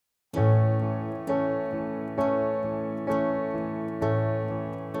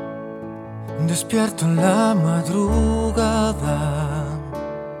Despierto en la madrugada,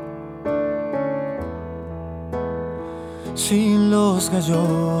 sin los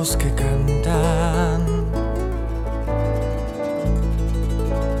gallos que cantan.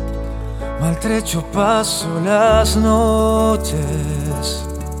 Maltrecho paso las noches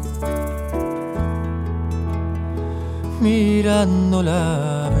mirando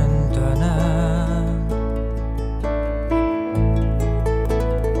la ventana,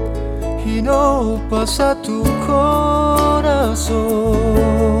 y no pasa tu corazón,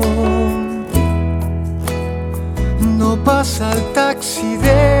 no pasa el taxi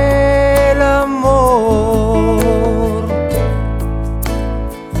del amor.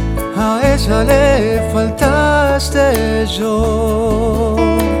 A ella le faltaste yo,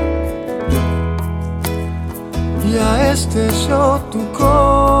 y a este yo tu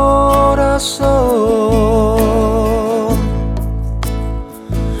corazón.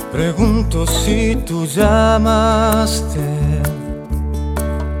 Pregunto si tú llamaste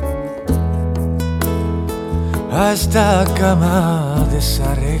a esta cama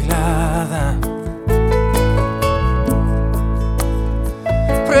desarreglada.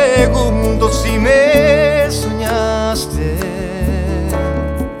 Pregunto si me soñaste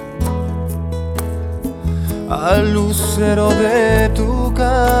al lucero de tu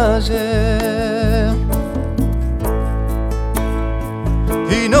calle,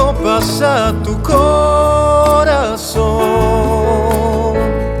 y no pasa tu corazón,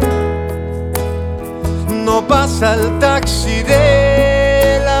 no pasa el taxi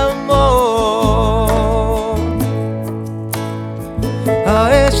del amor. A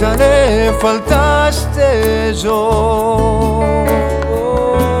ella le faltaste yo,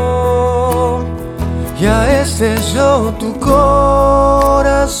 y a este yo tu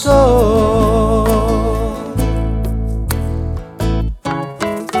corazón.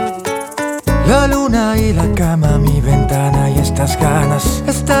 La luna y la cama, mi ventana y estas ganas,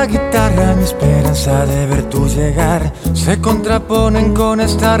 esta guitarra, mi esperanza de ver tu llegar, se contraponen con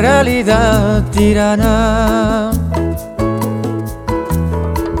esta realidad tirana.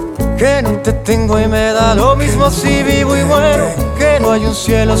 Que no te tengo y me da lo mismo si vivo y muero, que no hay un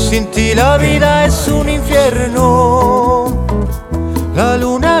cielo sin ti, la vida es un infierno. La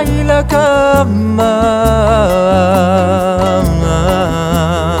luna y la cama,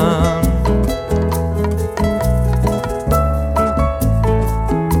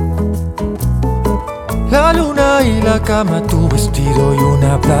 la luna y la cama, tu vestido y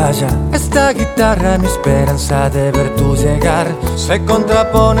una playa, esta guitarra, mi esperanza de ver tu llegar, se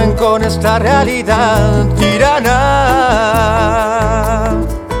contraponen con esta realidad tirana.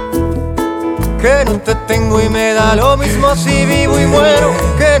 Que no te tengo y me da lo mismo si vivo y muero,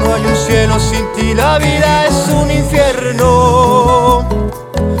 que no hay un cielo sin ti, la vida es un infierno.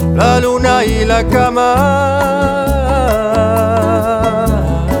 La luna y la cama,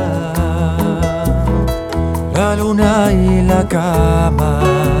 la luna y la cama,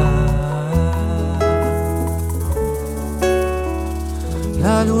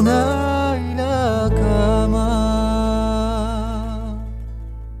 la luna